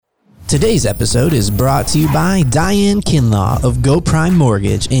Today's episode is brought to you by Diane Kinlaw of Go Prime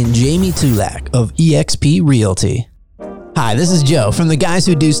Mortgage and Jamie Tulak of eXp Realty. Hi, this is Joe from the Guys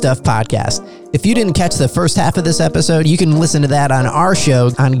Who Do Stuff podcast. If you didn't catch the first half of this episode, you can listen to that on our show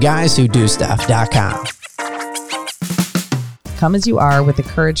on guyswhodostuff.com. Come as you are with the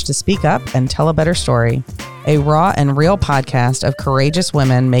courage to speak up and tell a better story. A raw and real podcast of courageous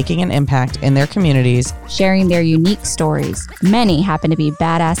women making an impact in their communities, sharing their unique stories. Many happen to be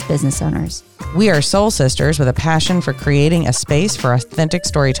badass business owners. We are soul sisters with a passion for creating a space for authentic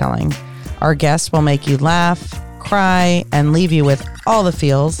storytelling. Our guests will make you laugh, cry, and leave you with all the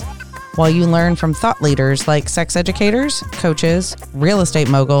feels while you learn from thought leaders like sex educators, coaches, real estate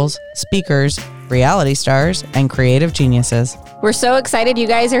moguls, speakers, reality stars, and creative geniuses. We're so excited you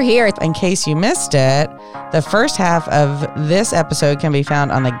guys are here. In case you missed it, the first half of this episode can be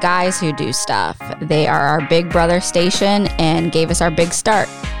found on the Guys Who Do Stuff. They are our big brother station and gave us our big start.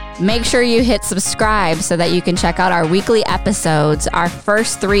 Make sure you hit subscribe so that you can check out our weekly episodes. Our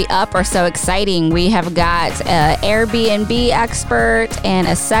first 3 up are so exciting. We have got an Airbnb expert and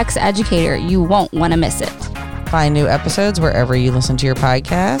a sex educator. You won't want to miss it. Find new episodes wherever you listen to your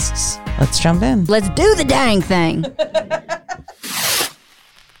podcasts. Let's jump in. Let's do the dang thing.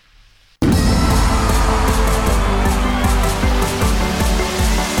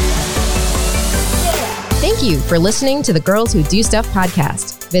 Thank you for listening to the Girls Who Do Stuff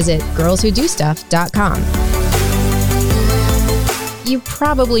podcast. Visit girlswhodostuff.com. You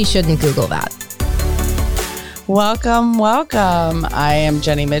probably shouldn't Google that. Welcome. I am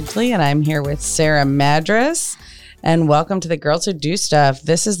Jenny Midgley, and I'm here with Sarah Madras. And welcome to the Girls Who Do Stuff.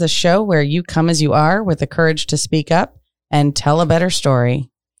 This is the show where you come as you are with the courage to speak up and tell a better story.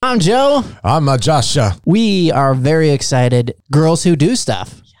 I'm Joe. I'm Joshua. We are very excited. Girls Who Do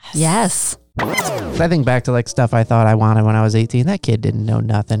Stuff. Yes. I think back to like stuff I thought I wanted when I was 18. That kid didn't know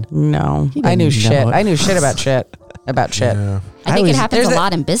nothing. No, I knew shit. I knew shit about shit. Yeah. I think it happens a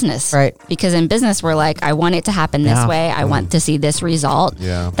lot in business. Right. Because in business, we're like, I want it to happen this way. I want to see this result.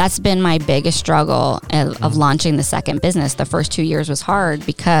 Yeah. That's been my biggest struggle of launching the second business. The first 2 years was hard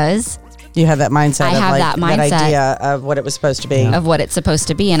because you had that mindset. I have that mindset. That idea of what it was supposed to be. Of what it's supposed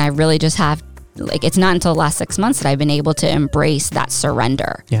to be. And I really just have, like, it's not until the last 6 months that I've been able to embrace that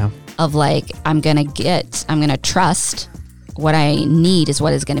surrender. Yeah. Of like, I'm going to trust what I need is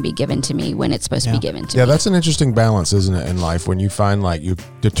what is going to be given to me when it's supposed to be given to me. Yeah, that's an interesting balance, isn't it, in life, when you find like you're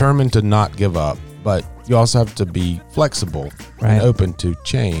determined to not give up, but you also have to be flexible and open to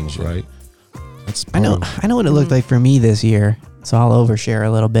change, right? I know what it looked like for me this year, so I'll overshare a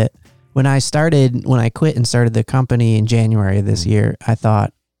little bit. When I quit and started the company in January of this year, I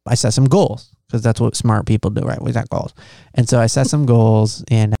set some goals. Because that's what smart people do, right? We got goals. And so I set some goals,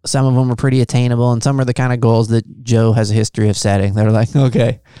 and some of them were pretty attainable, and some are the kind of goals that Joe has a history of setting. They're like,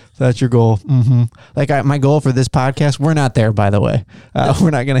 okay, so that's your goal. Mm-hmm. Like my goal for this podcast, we're not there, by the way. We're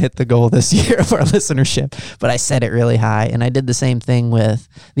not going to hit the goal this year of our listenership, but I set it really high. And I did the same thing with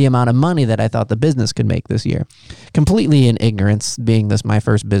the amount of money that I thought the business could make this year. Completely in ignorance, being this my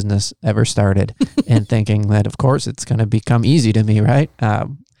first business ever started, and thinking that, of course, it's going to become easy to me, right?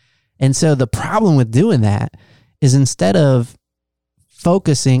 And so the problem with doing that is instead of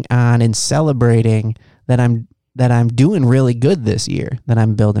focusing on and celebrating that I'm doing really good this year, that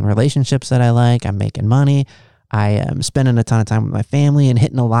I'm building relationships that I like, I'm making money, I am spending a ton of time with my family and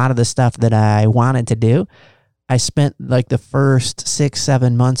hitting a lot of the stuff that I wanted to do, I spent like the first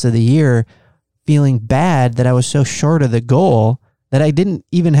 6-7 months of the year feeling bad that I was so short of the goal that I didn't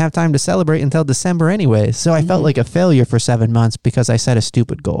even have time to celebrate until December anyway. So I felt like a failure for 7 months because I set a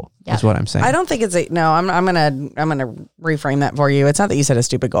stupid goal. Yeah. Is what I'm saying. I don't think it's I'm gonna reframe that for you. It's not that you set a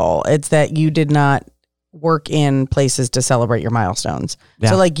stupid goal. It's that you did not work in places to celebrate your milestones. Yeah.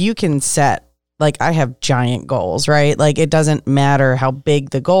 So like you can set, like I have giant goals, right? Like it doesn't matter how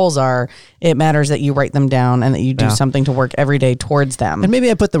big the goals are. It matters that you write them down and that you do something to work every day towards them. And maybe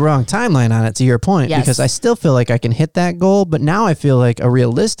I put the wrong timeline on it, to your point, because I still feel like I can hit that goal, but now I feel like a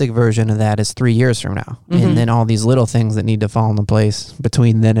realistic version of that is 3 years from now. Mm-hmm. And then all these little things that need to fall into place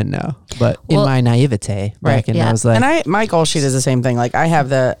between then and now. But in my naivete, back in I was like... And my goal sheet is the same thing. Like I have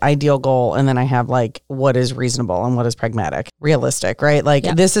the ideal goal, and then I have like what is reasonable and what is pragmatic, realistic, right?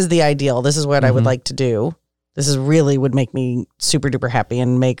 Like this is the ideal. This is what I would like to do. This is really would make me super duper happy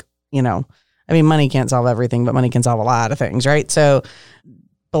and make, money can't solve everything, but money can solve a lot of things, right? So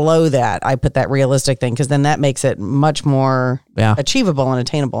below that, I put that realistic thing because then that makes it much more achievable and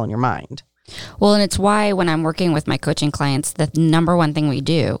attainable in your mind. Well, and it's why when I'm working with my coaching clients, the number one thing we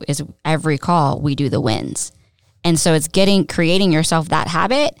do is every call we do the wins. And so it's creating yourself that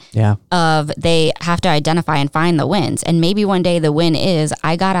habit of they have to identify and find the wins. And maybe one day the win is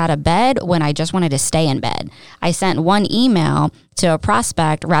I got out of bed when I just wanted to stay in bed. I sent one email to a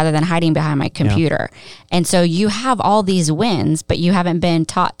prospect rather than hiding behind my computer. And so you have all these wins, but you haven't been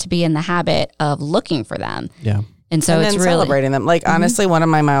taught to be in the habit of looking for them. Yeah. And so it's really celebrating them. Like, honestly, one of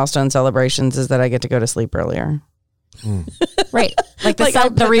my milestone celebrations is that I get to go to sleep earlier. Right. Like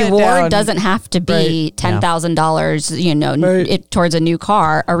the reward doesn't have to be $10,000, towards a new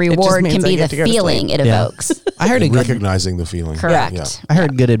car. A reward can be the feeling it evokes. I heard recognizing the feeling. Correct. Yeah. I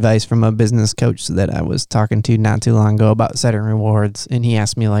heard good advice from a business coach that I was talking to not too long ago about setting rewards. And he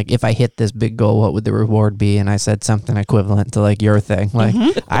asked me, like, if I hit this big goal, what would the reward be? And I said something equivalent to like your thing. Like,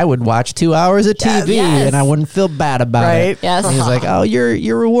 I would watch 2 hours of TV and I wouldn't feel bad about it. Yes. And he's like, oh,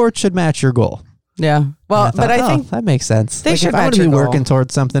 your reward should match your goal. Yeah. Well, but I think that makes sense. They should if I'm going to be working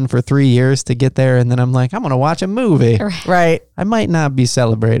towards something for 3 years to get there, and then I'm like, I'm going to watch a movie. Right. I might not be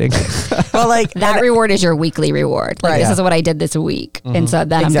celebrating. Well, like that reward is your weekly reward. Like this is what I did this week. And so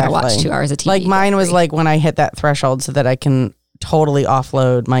then I'm going to watch 2 hours of TV. Like mine was like when I hit that threshold so that I can totally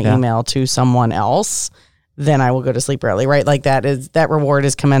offload my email to someone else, then I will go to sleep early, right? Like that reward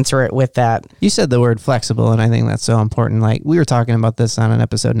is commensurate with that. You said the word flexible, and I think that's so important. Like we were talking about this on an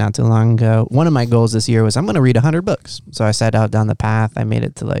episode not too long ago. One of my goals this year was I'm going to read 100 books. So I set out down the path. I made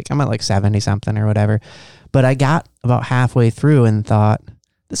it to I'm at 70 something or whatever. But I got about halfway through and thought,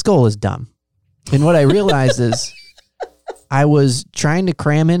 this goal is dumb. And what I realized is I was trying to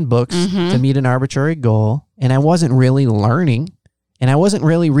cram in books to meet an arbitrary goal, and I wasn't really learning. And I wasn't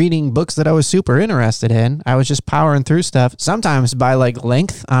really reading books that I was super interested in. I was just powering through stuff, sometimes by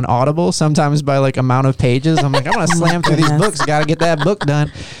length on Audible, sometimes by amount of pages. I'm like, I'm going to slam through these books. Got to get that book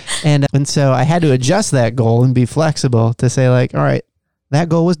done. And so I had to adjust that goal and be flexible to say all right, that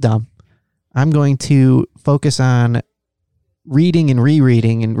goal was dumb. I'm going to focus on reading and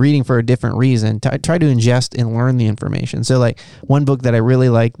rereading and reading for a different reason. Try to ingest and learn the information. So one book that I really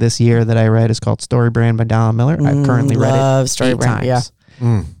like this year that I read is called Story Brand by Donald Miller. I've currently read it Story 8 Brand, times.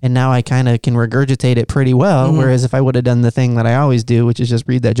 And now I kind of can regurgitate it pretty well. Whereas if I would have done the thing that I always do, which is just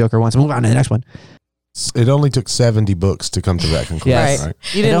read that Joker once and move on to the next one. It only took 70 books to come to that conclusion. Yes. Right.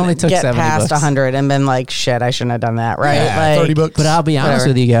 You didn't only get past 100 and been like, shit, I shouldn't have done that, right? Yeah, 30 books. But I'll be honest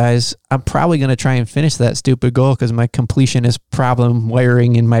with you guys, I'm probably going to try and finish that stupid goal because my completionist problem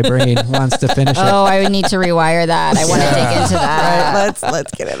wiring in my brain wants to finish it. Oh, I would need to rewire that. I want to dig into that. Right,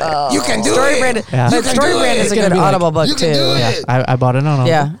 let's get it. You can do Story it. Brand, but Story Brand is a good Audible book too. Yeah, I bought it on Audible.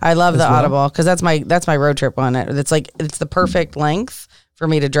 Yeah, I love the Audible because that's my road trip one. It's the perfect length for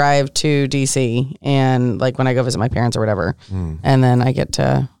me to drive to DC and when I go visit my parents or whatever, and then I get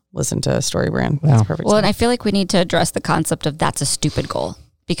to listen to Story Brand. That's perfect. Well, and I feel like we need to address the concept of that's a stupid goal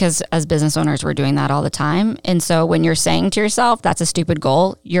because as business owners, we're doing that all the time. And so when you're saying to yourself, that's a stupid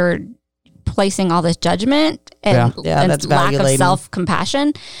goal, you're placing all this judgment and that's lack of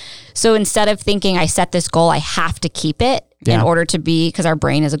self-compassion. So instead of thinking I set this goal, I have to keep it in order to be, because our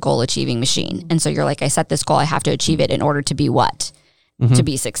brain is a goal achieving machine. And so you're like, I set this goal, I have to achieve it in order to be what? To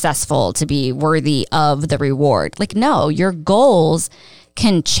be successful, to be worthy of the reward. No, your goals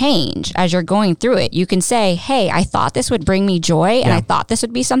can change as you're going through it. You can say, hey, I thought this would bring me joy and I thought this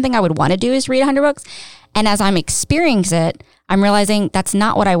would be something I would want to do is read 100 books. And as I'm experiencing it, I'm realizing that's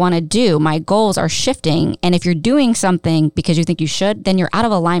not what I want to do. My goals are shifting. And if you're doing something because you think you should, then you're out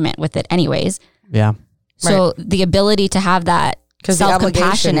of alignment with it anyways. Yeah. So the ability to have that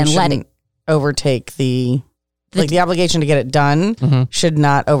self-compassion and let it overtake the obligation to get it done should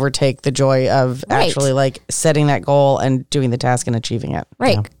not overtake the joy of actually setting that goal and doing the task and achieving it.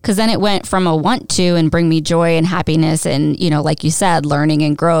 Right. Because then it went from a want to and bring me joy and happiness and, like you said, learning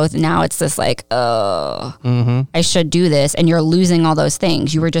and growth. Now it's this I should do this. And you're losing all those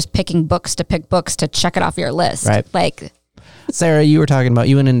things. You were just picking books to check it off your list. Right. Sarah, you were talking about,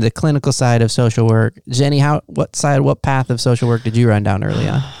 you went into the clinical side of social work. Jenny, what path of social work did you run down early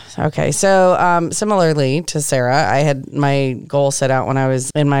on? Okay. So, similarly to Sarah, I had my goal set out when I was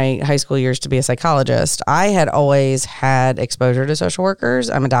in my high school years to be a psychologist. I had always had exposure to social workers.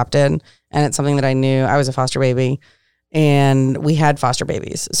 I'm adopted, and it's something that I knew. I was a foster baby, and we had foster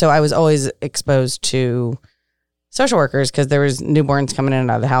babies. So I was always exposed to social workers because there was newborns coming in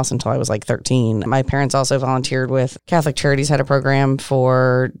and out of the house until I was 13. My parents also volunteered with Catholic Charities, had a program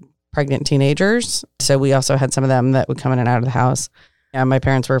for pregnant teenagers. So we also had some of them that would come in and out of the house. Yeah, my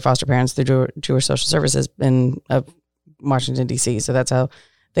parents were foster parents through Jewish Social Services in Washington, D.C. So that's how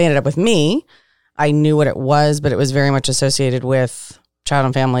they ended up with me. I knew what it was, but it was very much associated with child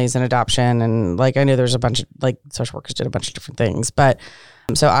and families and adoption. And like, I knew there was a bunch of like social workers did a bunch of different things, but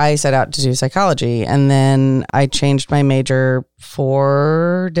so I set out to do psychology, and then I changed my major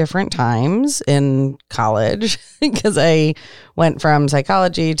 4 different times in college because I went from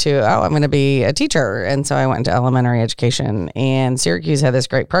psychology to, I'm going to be a teacher. And so I went into elementary education, and Syracuse had this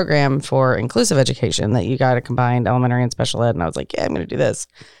great program for inclusive education that you got to combine elementary and special ed. And I was like, yeah, I'm going to do this.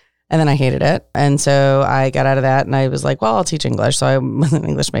 And then I hated it. And so I got out of that, and I was like, well, I'll teach English. So I was an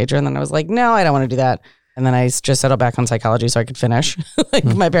English major, and then I was like, no, I don't want to do that. And then I just settled back on psychology so I could finish. Like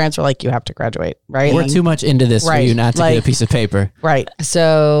my parents were like, you have to graduate, right? We're too much into this for you not to get a piece of paper. Right.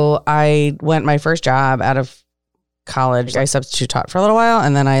 So I went my first job out of college. I substitute taught for a little while,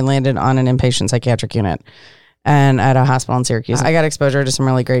 and then I landed on an inpatient psychiatric unit and at a hospital in Syracuse. I got exposure to some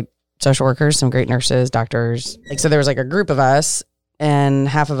really great social workers, some great nurses, doctors. Like, so there was like a group of us, and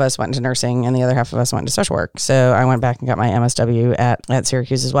half of us went into nursing and the other half of us went into social work. So I went back and got my MSW at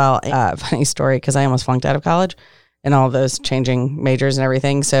Syracuse as well. Funny story, because I almost flunked out of college and all those changing majors and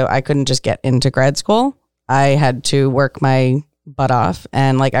everything. So I couldn't just get into grad school. I had to work my butt off.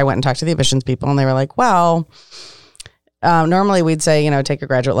 And like, I went and talked to the admissions people, and they were like, well, normally we'd say, take a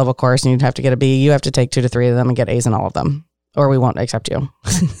graduate level course and you'd have to get a B. You have to take 2 to 3 of them and get A's in all of them, or we won't accept you.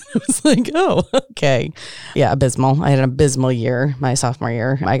 I was like, oh, okay. Yeah, abysmal. I had an abysmal year my sophomore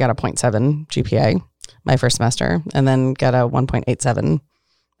year. I got a 0.7 GPA my first semester, and then got a 1.87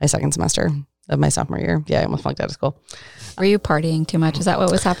 my second semester of my sophomore year. Yeah, I almost flunked out of school. Were you partying too much? Is that what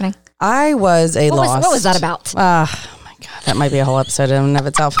was happening? I was What was that about? God, that might be a whole episode in and of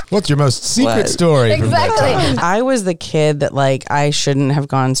itself. What's your most secret story? Exactly. I was the kid that like, I shouldn't have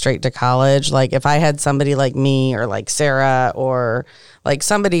gone straight to college. Like if I had somebody like me or like Sarah or like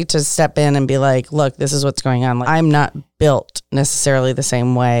somebody to step in and be like, look, this is what's going on. Like, I'm not built necessarily the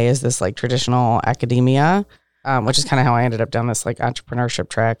same way as this like traditional academia, which is kind of how I ended up down this like entrepreneurship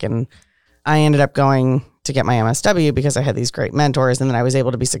track. And I ended up going to get my MSW because I had these great mentors, and then I was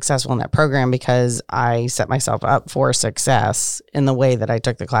able to be successful in that program because I set myself up for success in the way that I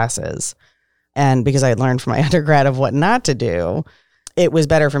took the classes. And because I had learned from my undergrad of what not to do, it was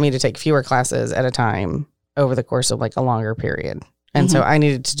better for me to take fewer classes at a time over the course of like a longer period. And so I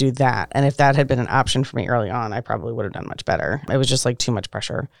needed to do that. And if that had been an option for me early on, I probably would have done much better. It was just like too much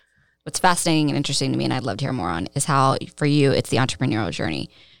pressure. What's fascinating and interesting to me, and I'd love to hear more on, is how for you, it's the entrepreneurial journey.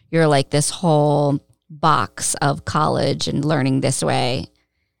 You're like this whole box of college and learning this way,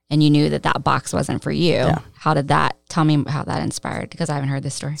 and you knew that box wasn't for you. Yeah. How did that, tell me how that inspired, because I haven't heard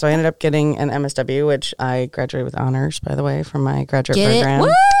this story. So I ended up getting an MSW, which I graduated with honors, by the way, from my graduate program.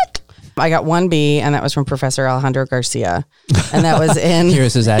 What? I got 1B, and that was from Professor Alejandro Garcia. And that was in...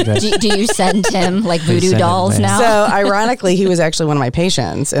 Here's his address. Do you send him like voodoo dolls now? So ironically, he was actually one of my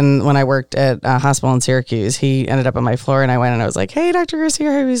patients. And when I worked at a hospital in Syracuse, he ended up on my floor, and I went and I was like, hey, Dr.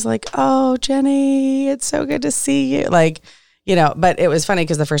 Garcia. He was like, oh, Jenny, it's so good to see you. Like, but it was funny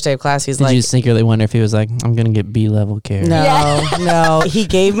because the first day of class, he's like... Did you secretly wonder if he was like, I'm going to get B level care? No. He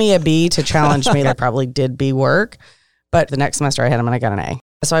gave me a B to challenge me that probably did B work. But the next semester I had him and I got an A.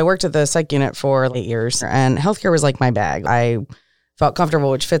 So I worked at the psych unit for 8 years, and healthcare was like my bag. I felt comfortable,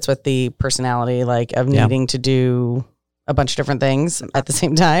 which fits with the personality, like of needing to do a bunch of different things at the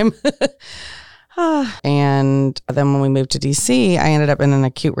same time. And then when we moved to DC, I ended up in an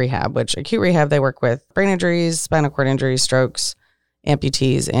acute rehab, which acute rehab, they work with brain injuries, spinal cord injuries, strokes,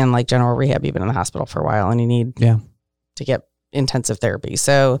 amputees, and like general rehab. You've been in the hospital for a while and you need to get intensive therapy.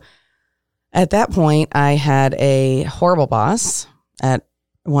 So at that point, I had a horrible boss at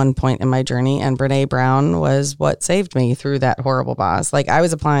one point in my journey, and Brene Brown was what saved me through that horrible boss. Like, I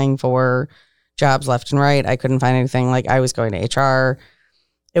was applying for jobs left and right. I couldn't find anything. Like, I was going to HR.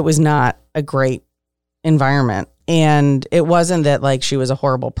 It was not a great environment. And it wasn't that like she was a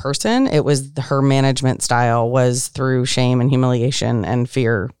horrible person. It was her management style was through shame and humiliation and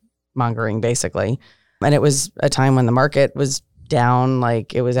fear mongering, basically. And it was a time when the market was down.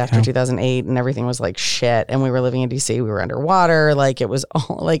 Like, it was after 2008 and everything was like shit. And we were living in DC. We were underwater. Like, it was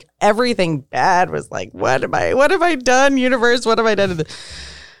all like everything bad was like, what have I done, universe? What have I done?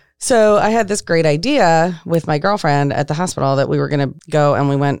 So I had this great idea with my girlfriend at the hospital that we were going to go, and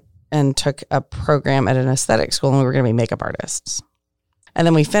we went and took a program at an aesthetic school, and we were going to be makeup artists. And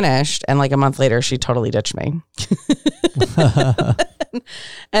then we finished, and like a month later, she totally ditched me.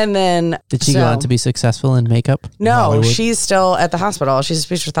 And then... Did she go on to be successful in makeup? No, she's still at the hospital. She's a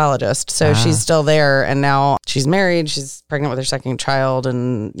speech pathologist. So she's still there. And now she's married. She's pregnant with her second child.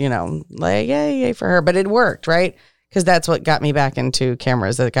 And, like, yay for her. But it worked, right? Because that's what got me back into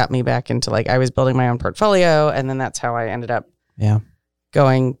cameras. That got me back into, like, I was building my own portfolio. And then that's how I ended up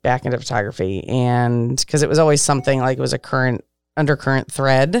going back into photography. And because it was always something, like, it was a current undercurrent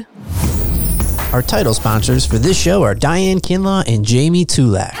thread. Our title sponsors for this show are Diane Kinlaw and Jamie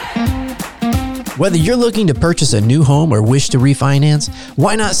Tulak. Whether you're looking to purchase a new home or wish to refinance,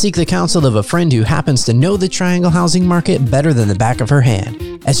 why not seek the counsel of a friend who happens to know the Triangle housing market better than the back of her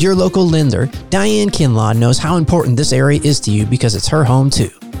hand? As your local lender, Diane Kinlaw knows how important this area is to you because it's her home too.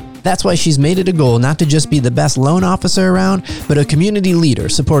 That's why she's made it a goal not to just be the best loan officer around, but a community leader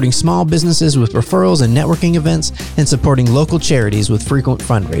supporting small businesses with referrals and networking events and supporting local charities with frequent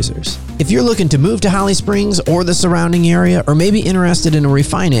fundraisers. If you're looking to move to Holly Springs or the surrounding area, or maybe interested in a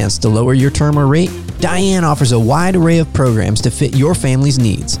refinance to lower your term or rate, Diane offers a wide array of programs to fit your family's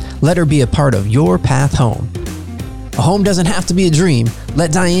needs. Let her be a part of your path home. A home doesn't have to be a dream.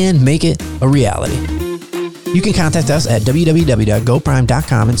 Let Diane make it a reality. You can contact us at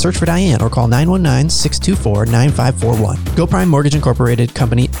www.goprime.com and search for Diane or call 919-624-9541. GoPrime Mortgage Incorporated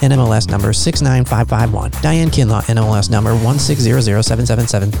Company, NMLS number 69551. Diane Kinlaw, NMLS number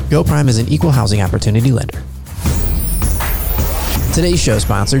 1600777. GoPrime is an equal housing opportunity lender. Today's show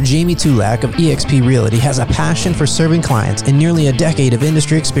sponsor, Jamie Tulak of eXp Realty, has a passion for serving clients and nearly a decade of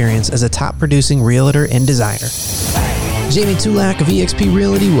industry experience as a top producing realtor and designer. Jamie Tulak of eXp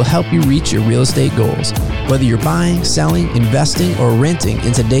Realty will help you reach your real estate goals. Whether you're buying, selling, investing, or renting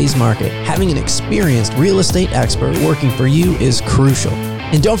in today's market, having an experienced real estate expert working for you is crucial.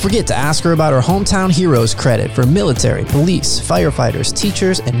 And don't forget to ask her about our Hometown Heroes credit for military, police, firefighters,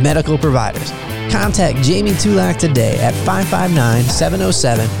 teachers, and medical providers. Contact Jamie Tulak today at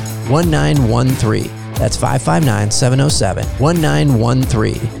 559-707-1913. That's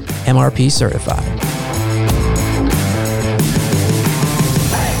 559-707-1913. MRP certified.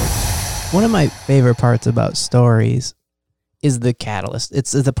 One of my favorite parts about stories is the catalyst.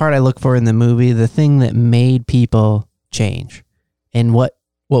 It's the part I look for in the movie, the thing that made people change. And what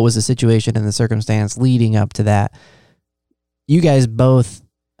was the situation and the circumstance leading up to that. You guys both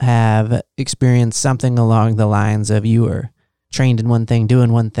have experienced something along the lines of you were trained in one thing,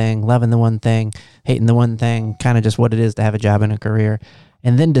 doing one thing, loving the one thing, hating the one thing, kind of just what it is to have a job and a career,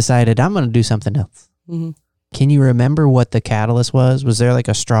 and then decided, I'm going to do something else. Mm-hmm. Can you remember what the catalyst was? Was there like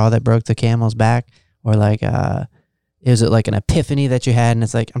a straw that broke the camel's back? Or like, is it like an epiphany that you had and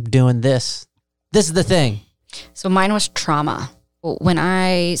it's like, I'm doing this. This is the thing. So mine was trauma. When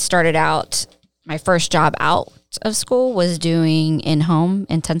I started out, my first job out of school was doing in-home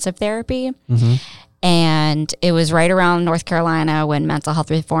intensive therapy. Mm-hmm. And it was right around North Carolina when mental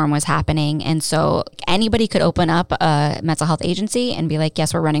health reform was happening. And so anybody could open up a mental health agency and be like,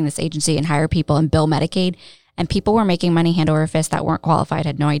 yes, we're running this agency, and hire people and bill Medicaid. And people were making money hand over fist that weren't qualified,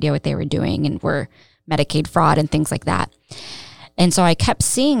 had no idea what they were doing, and were Medicaid fraud and things like that. And so I kept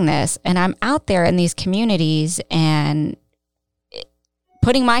seeing this, and I'm out there in these communities and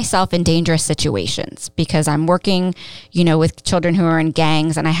putting myself in dangerous situations because I'm working, with children who are in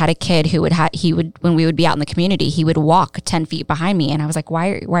gangs. And I had a kid who would when we would be out in the community, he would walk 10 feet behind me. And I was like,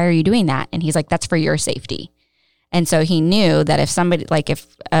 why are you doing that? And he's like, that's for your safety. And so he knew that if somebody, like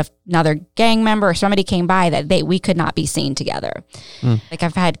if another gang member or somebody came by, that we could not be seen together. Like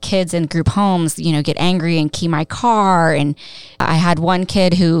I've had kids in group homes, get angry and key my car. And I had one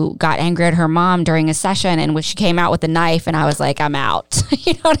kid who got angry at her mom during a session, and when she came out with a knife, and I was like, I'm out.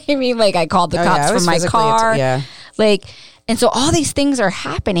 You know what I mean? Like I called the cops from my car. And so all these things are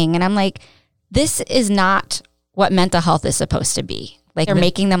happening, and I'm like, this is not what mental health is supposed to be. Like they're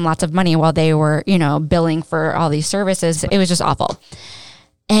making them lots of money while they were, billing for all these services. It was just awful.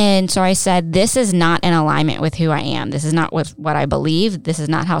 And so I said, this is not in alignment with who I am. This is not with what I believe. This is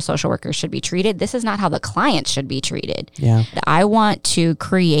not how social workers should be treated. This is not how the clients should be treated. Yeah. I want to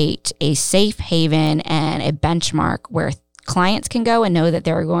create a safe haven and a benchmark where clients can go and know that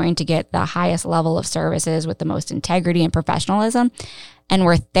they're going to get the highest level of services with the most integrity and professionalism, and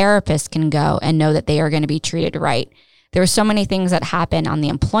where therapists can go and know that they are going to be treated right. There were so many things that happen on the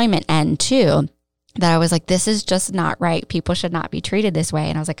employment end too, that I was like, this is just not right. People should not be treated this way.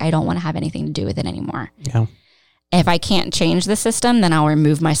 And I was like, I don't want to have anything to do with it anymore. Yeah. If I can't change the system, then I'll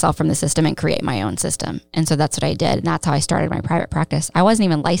remove myself from the system and create my own system. And so that's what I did. And that's how I started my private practice. I wasn't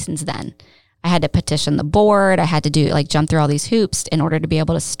even licensed then. I had to petition the board. I had to jump through all these hoops in order to be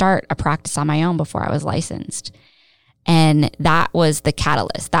able to start a practice on my own before I was licensed. And that was the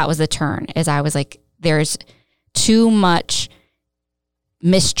catalyst. That was the turn, is I was like, there's too much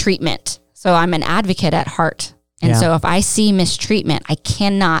mistreatment. So I'm an advocate at heart. And so if I see mistreatment, I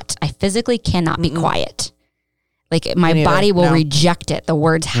physically cannot be quiet. Like my body will reject it. The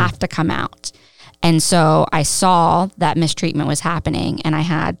words have to come out. And so I saw that mistreatment was happening, and I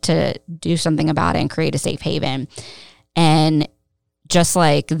had to do something about it and create a safe haven. And just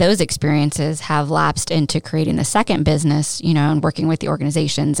like those experiences have lapsed into creating the second business, you know, and working with the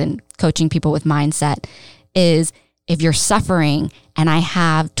organizations and coaching people with mindset, is if you're suffering and I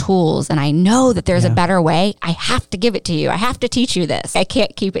have tools and I know that there's a better way, I have to give it to you. I have to teach you this. I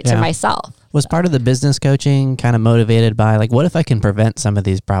can't keep it to myself. Was part of the business coaching kind of motivated by like, what if I can prevent some of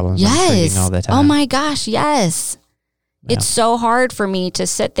these problems? Yes. All the time? Oh my gosh. Yes. Yeah. It's so hard for me to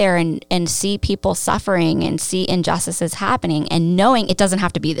sit there and see people suffering and see injustices happening and knowing it doesn't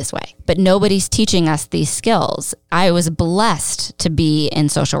have to be this way. But nobody's teaching us these skills. I was blessed to be in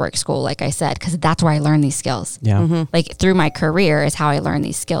social work school, like I said, because that's where I learned these skills. Yeah. Mm-hmm. Like through my career is how I learned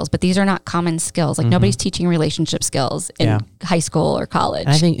these skills. But these are not common skills. Like nobody's teaching relationship skills in high school or college.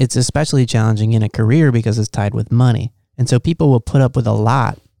 And I think it's especially challenging in a career because it's tied with money. And so people will put up with a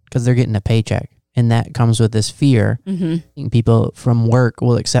lot because they're getting a paycheck. And that comes with this fear. Mm-hmm. People from work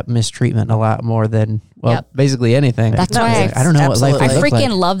will accept mistreatment a lot more than, basically anything. That's why I don't know what life would I look freaking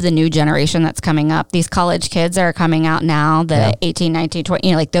like. love the new generation that's coming up. These college kids that are coming out now, the 18, 19, 20,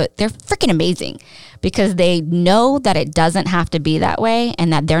 you know, like they're freaking amazing because they know that it doesn't have to be that way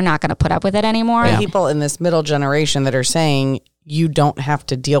and that they're not going to put up with it anymore. People in this middle generation that are saying, you don't have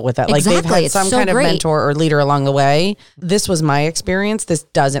to deal with that. Like they've had some kind of mentor or leader along the way. This was my experience. This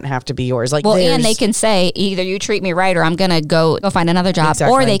doesn't have to be yours. Like, and they can say either you treat me right or I'm going to go find another job.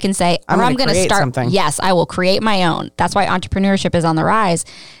 Exactly. Or they can say, I'm going to start something. Yes, I will create my own. That's why entrepreneurship is on the rise,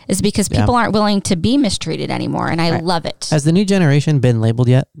 is because people aren't willing to be mistreated anymore. And I love it. Has the new generation been labeled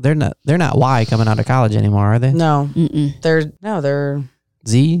yet? They're not Y coming out of college anymore, are they? No. They're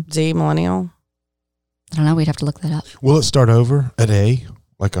Z millennial. I don't know. We'd have to look that up. Will it start over at A,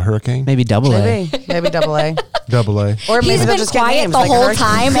 like a hurricane? Maybe double A. Maybe double A. Double A. Or maybe he's been just quiet the whole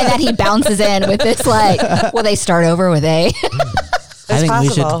time, and then he bounces in with this like, will they start over with A? I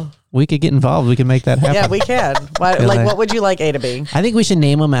think we could get involved. We could make that happen. Yeah, we can. What would you like A to be? I think we should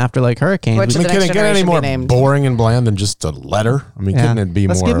name them after like hurricanes. Can it get any more boring and bland than just a letter? I mean, couldn't it be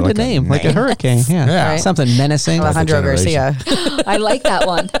Let's more give it like a name, like a hurricane? Yeah. Right. Something menacing. Alejandro Garcia. I like that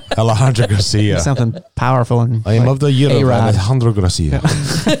one. Alejandro Garcia. Something powerful. And I am of the year of A-Rod. Alejandro Garcia.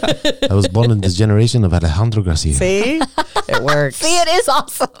 I was born in this generation of Alejandro Garcia. See? It works. See, it is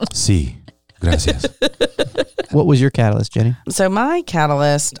awesome. Sí. Gracias. What was your catalyst, Jenny? So my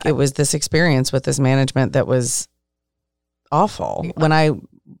catalyst, it was this experience with this management that was awful. When I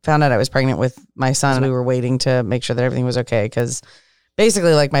found out I was pregnant with my son, we were waiting to make sure that everything was okay. Because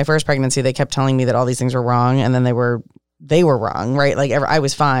basically, like my first pregnancy, they kept telling me that all these things were wrong. And then they were wrong, right? Like I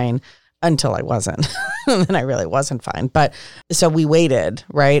was fine until I wasn't. And then I really wasn't fine. But so we waited,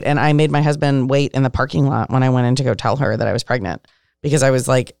 right? And I made my husband wait in the parking lot when I went in to go tell her that I was pregnant. Because I was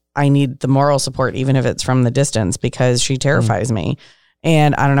like, I need the moral support, even if it's from the distance, because she terrifies me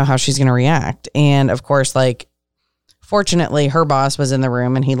and I don't know how she's going to react. And of course, like, fortunately, her boss was in the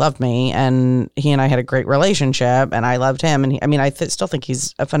room and he loved me and he and I had a great relationship and I loved him. And I still think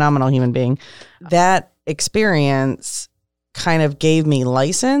he's a phenomenal human being. That experience kind of gave me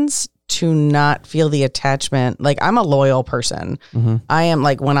license to not feel the attachment. Like, I'm a loyal person. Mm-hmm. I am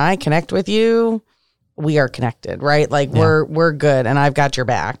like, when I connect with you, we are connected, right? Like we're good and I've got your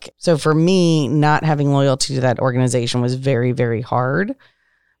back. So for me, not having loyalty to that organization was very, very hard,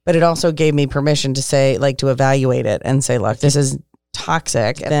 but it also gave me permission to say, like, to evaluate it and say, look, this is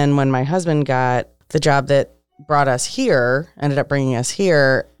toxic. And then when my husband got the job that brought us here, ended up bringing us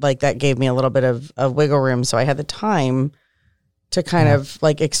here, like that gave me a little bit of wiggle room. So I had the time to kind of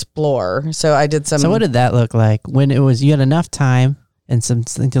like explore. So I did some. So what did that look like when it was, you had enough time and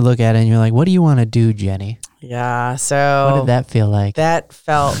something to look at and you're like, what do you want to do, Jenny? Yeah. So what did that feel like? That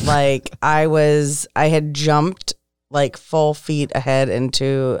felt like I had jumped like full feet ahead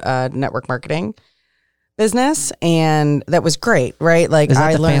into network marketing business. And that was great, right? Like, is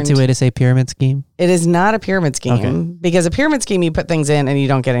that the fancy way to say pyramid scheme? It is not a pyramid scheme because a pyramid scheme, you put things in and you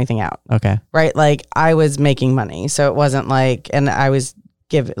don't get anything out. Okay. Right. Like, I was making money. So it wasn't like, and I was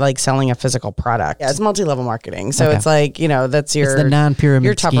selling a physical product. Yeah, it's multi-level marketing. So it's like, that's your, it's the non-pyramid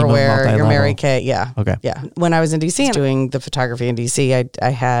your Tupperware, your Mary Kay. Yeah. Okay. Yeah. When I was in DC and doing the photography in DC,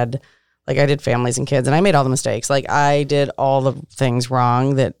 I did families and kids and I made all the mistakes. Like, I did all the things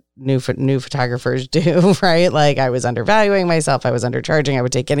wrong that new photographers do, right? Like, I was undervaluing myself. I was undercharging. I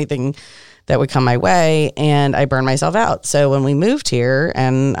would take anything that would come my way and I burned myself out. So when we moved here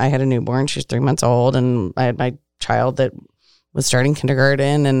and I had a newborn, she was 3 months old and I had my child that was starting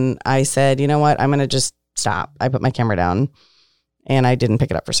kindergarten, and I said, you know what, I'm going to just stop. I put my camera down and I didn't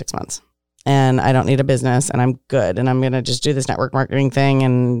pick it up for 6 months and I don't need a business and I'm good. And I'm going to just do this network marketing thing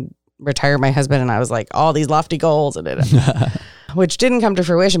and retire my husband. And I was like, all these lofty goals and which didn't come to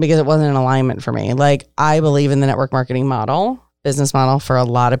fruition because it wasn't an alignment for me. Like, I believe in the network marketing model business model for a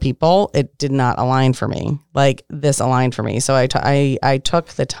lot of people. It did not align for me. Like this aligned for me. So I took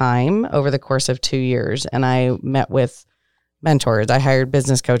the time over the course of 2 years and I met with mentors. I hired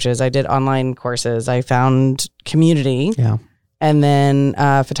business coaches. I did online courses. I found community. Yeah. And then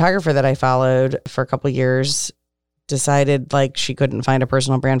a photographer that I followed for a couple of years decided like she couldn't find a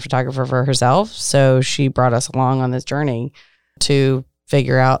personal brand photographer for herself. So she brought us along on this journey to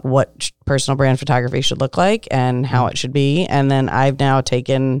figure out what personal brand photography should look like and how it should be. And then I've now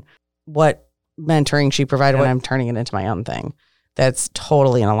taken what mentoring she provided and I'm turning it into my own thing. That's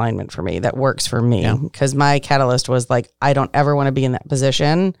totally in alignment for me. That works for me because my catalyst was like, I don't ever want to be in that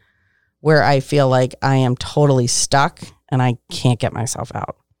position where I feel like I am totally stuck and I can't get myself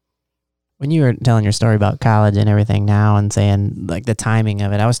out. When you were telling your story about college and everything now and saying like the timing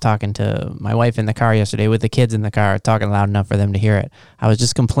of it, I was talking to my wife in the car yesterday with the kids in the car, talking loud enough for them to hear it. I was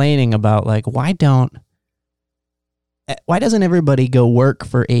just complaining about like, why doesn't everybody go work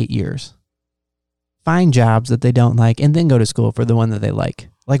for 8 years, find jobs that they don't like, and then go to school for the one that they like?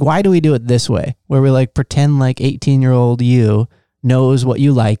 Like, why do we do it this way where we like pretend like 18-year-old you knows what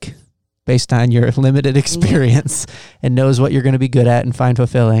you like based on your limited experience and knows what you're going to be good at and find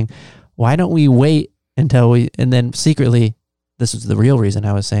fulfilling? Why don't we wait until and then secretly, this is the real reason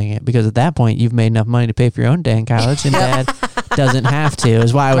I was saying it, because at that point you've made enough money to pay for your own dang college and dad doesn't have to,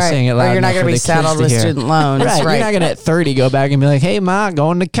 is why I was saying it loud. Or you're not going to be saddled with student loans. Right. You're not going to at 30 go back and be like, hey, Ma,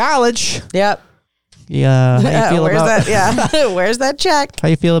 going to college. Yep. Yeah. How you feel where's about that? Yeah. Where's that check? How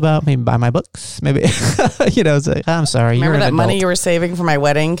you feel about maybe buy my books? Maybe, say, I'm sorry. Remember you're that money you were saving for my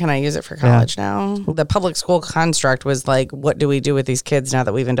wedding? Can I use it for college now? The public school construct was like, what do we do with these kids now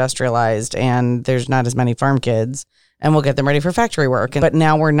that we've industrialized and there's not as many farm kids? And we'll get them ready for factory work. But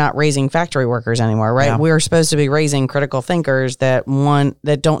now we're not raising factory workers anymore, right? Yeah. We're supposed to be raising critical thinkers that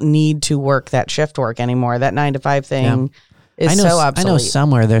don't need to work that shift work anymore. That 9 to 5 thing. Yeah. I know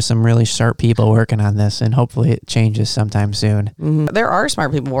somewhere there's some really sharp people working on this, and hopefully it changes sometime soon. Mm-hmm. There are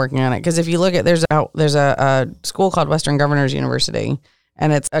smart people working on it because if you look at there's a school called Western Governors University,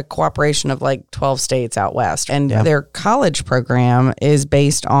 and it's a cooperation of like 12 states out west, and their college program is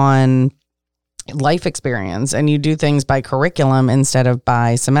based on life experience, and you do things by curriculum instead of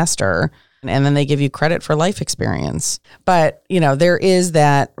by semester. And then they give you credit for life experience. But, there is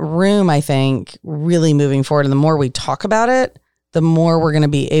that room, I think, really moving forward. And the more we talk about it, the more we're going to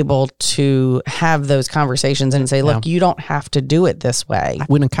be able to have those conversations and say, look, you don't have to do it this way.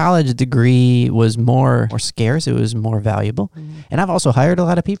 When a college degree was more scarce, it was more valuable. Mm-hmm. And I've also hired a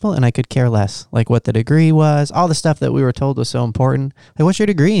lot of people and I could care less, like what the degree was, all the stuff that we were told was so important. Like, what's your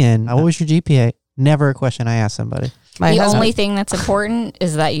degree in? What was your GPA? Never a question I asked somebody. The only thing that's important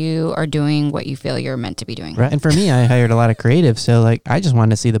is that you are doing what you feel you're meant to be doing. Right. And for me, I hired a lot of creatives. So like, I just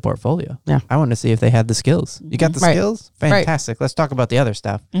wanted to see the portfolio. Yeah. I wanted to see if they had the skills. You got the skills? Fantastic. Let's talk about the other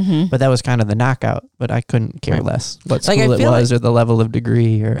stuff. Mm-hmm. But that was kind of the knockout, but I couldn't care less what school it was or the level of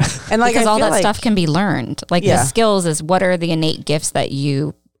degree or. And because all that stuff can be learned. Like the skills is what are the innate gifts that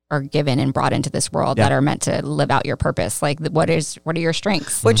you are given and brought into this world that are meant to live out your purpose. Like what are your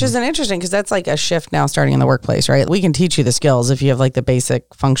strengths? Which is an interesting, because that's like a shift now starting in the workplace, right? We can teach you the skills if you have like the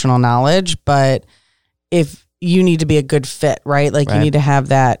basic functional knowledge, but if you need to be a good fit, right? Like you need to have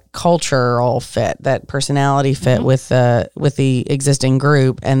that cultural fit, that personality fit with the existing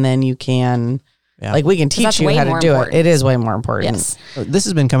group. And then you can, like we can teach you how to do it. It is way more important. Yes. This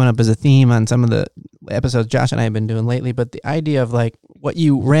has been coming up as a theme on some of the episodes Josh and I have been doing lately, but the idea of like what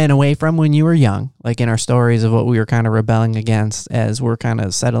you ran away from when you were young, like in our stories of what we were kind of rebelling against as we're kind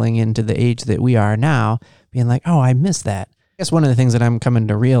of settling into the age that we are now, being like, oh, I miss that. I guess one of the things that I'm coming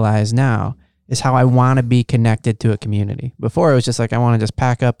to realize now is how I want to be connected to a community. Before it was just like, I want to just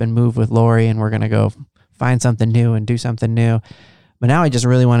pack up and move with Lori and we're going to go find something new and do something new. But now I just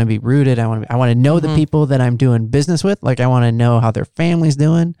really want to be rooted. I want to know the people that I'm doing business with. Like I want to know how their family's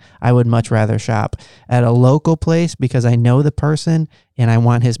doing. I would much rather shop at a local place because I know the person and I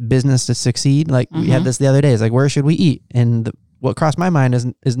want his business to succeed. Like we had this the other day. It's like, where should we eat? And what crossed my mind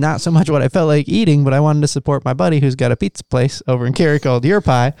is not so much what I felt like eating, but I wanted to support my buddy who's got a pizza place over in Cary called Your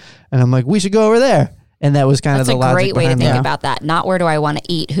Pie. And I'm like, we should go over there. And that was kind of the logic. That's a great way to think about that. Not where do I want to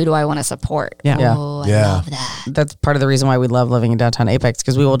eat? Who do I want to support? Yeah. Oh, I love that. That's part of the reason why we love living in downtown Apex,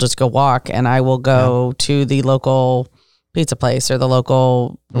 because we will just go walk and I will go to the local pizza place or the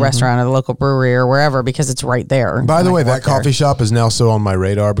local restaurant or the local brewery or wherever because it's right there. By the way, that coffee shop is now so on my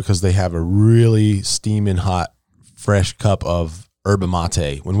radar because they have a really steaming hot, fresh cup of yerba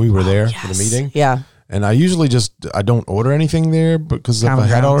mate when we were there for the meeting. Yeah. And I usually I don't order anything there because if I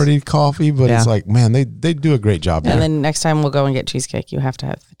had already coffee, but it's like, man, they do a great job there. And then next time we'll go and get cheesecake. You have to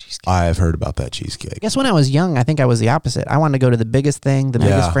have the I've heard about that cheesecake. I guess when I was young, I think I was the opposite. I wanted to go to the biggest thing, the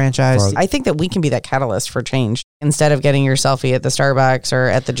biggest franchise. I think that we can be that catalyst for change. Instead of getting your selfie at the Starbucks or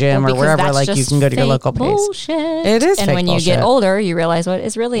at the gym or wherever, like you can go to your local place. Bullshit. It is and fake when you bullshit. get older, you realize what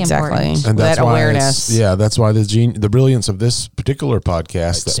is really important. And that's that why awareness. that's why the brilliance of this particular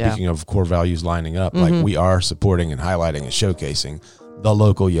podcast, that speaking of core values lining up, like we are supporting and highlighting and showcasing the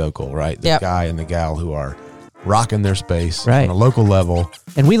local yokel, right? The guy and the gal who are rocking their space on a local level.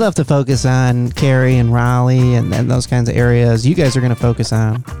 And we love to focus on Cary and Raleigh and those kinds of areas. You guys are going to focus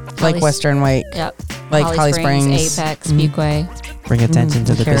on like Western White. Yep. Like Holly Springs, Apex, Fuquay. Bring attention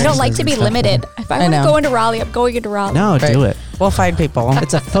to the business. I don't like to be limited. If I want to go into Raleigh, I'm going into Raleigh. No, do it. We'll find people.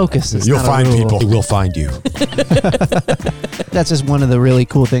 It's a focus. It's You'll not a find rule. people. We'll find you. That's just one of the really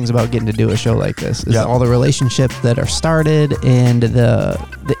cool things about getting to do a show like this is all the relationships that are started and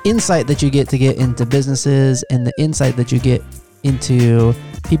the insight that you get into businesses and the insight that you get into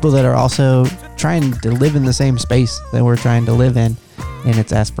people that are also trying to live in the same space that we're trying to live in. And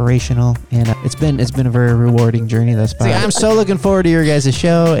it's aspirational, and it's been a very rewarding journey thus far. I'm so looking forward to your guys'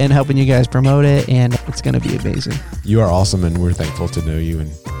 show and helping you guys promote it, and it's going to be amazing. You are awesome, and we're thankful to know you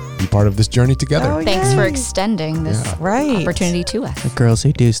and be part of this journey together. Thanks for extending this opportunity to us. The girls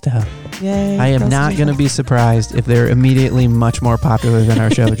who do stuff. Yay, I am not going to be surprised if they're immediately much more popular than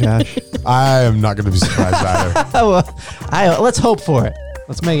our show, Josh. I am not going to be surprised either. Let's hope for it.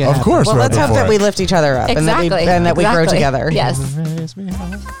 Let's make it happen. Of course. Well, let's hope that we lift each other up Exactly. and that we grow together. Yes.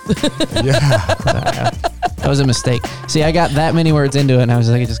 That was a mistake. See, I got that many words into it, and I was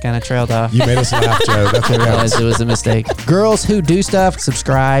like, it just kind of trailed off. You made us laugh, Joe. That's what I realized it was a mistake. Girls who do stuff,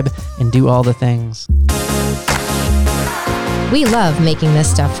 subscribe, and do all the things. We love making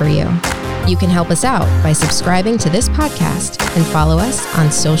this stuff for you. You can help us out by subscribing to this podcast and follow us on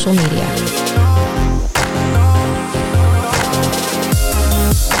social media.